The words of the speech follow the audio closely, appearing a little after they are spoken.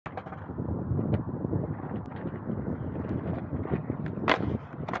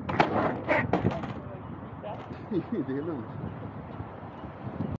Det är lugnt.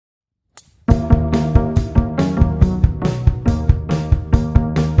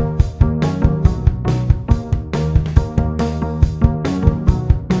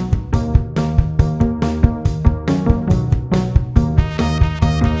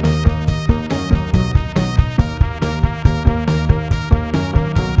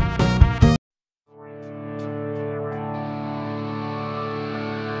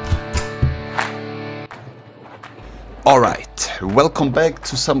 Alright, welcome back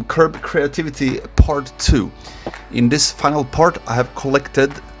to some curb creativity part 2. In this final part I have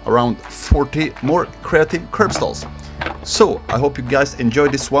collected around 40 more creative curb stalls. So I hope you guys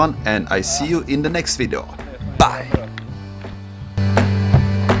enjoyed this one and I see you in the next video. Bye!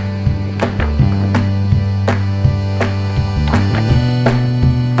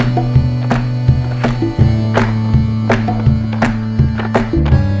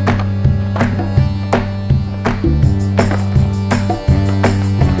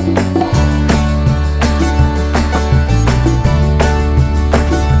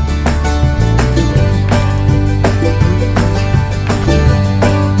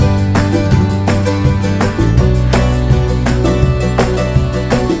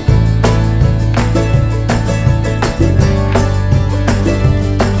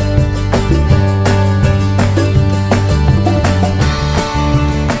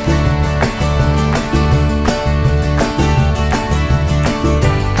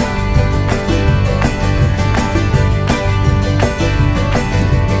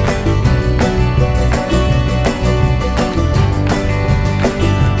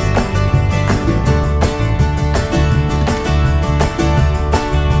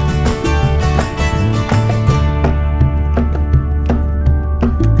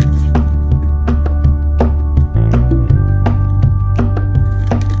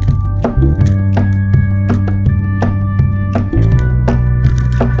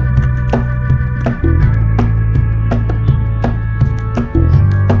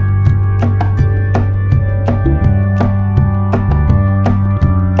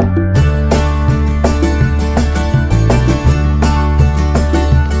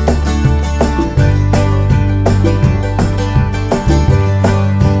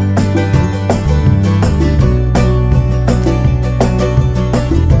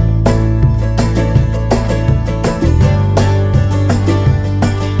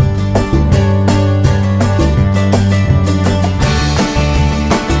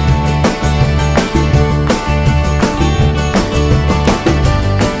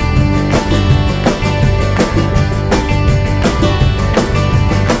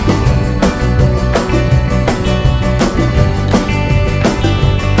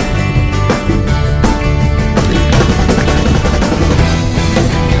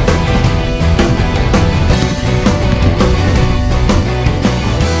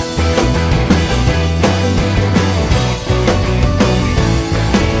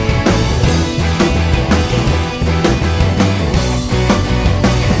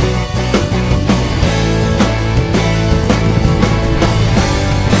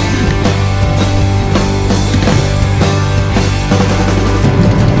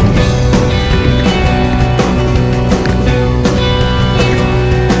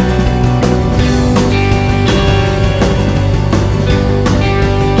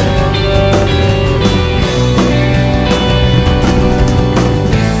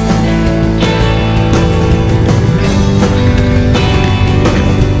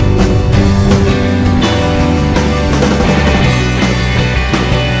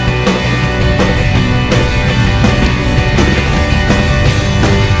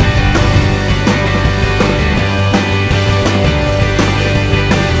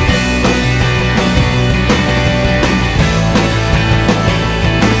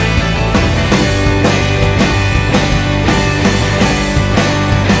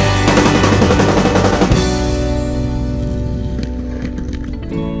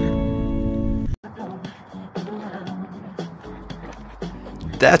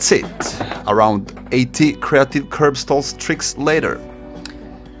 That's it, around 80 creative curb stalls tricks later.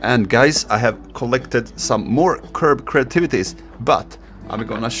 And guys, I have collected some more curb creativities, but I'm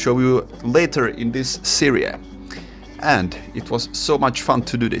gonna show you later in this series. And it was so much fun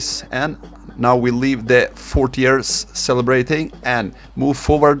to do this. And now we leave the 40 years celebrating and move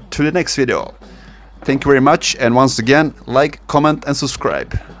forward to the next video. Thank you very much, and once again, like, comment and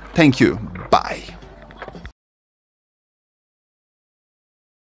subscribe. Thank you, bye.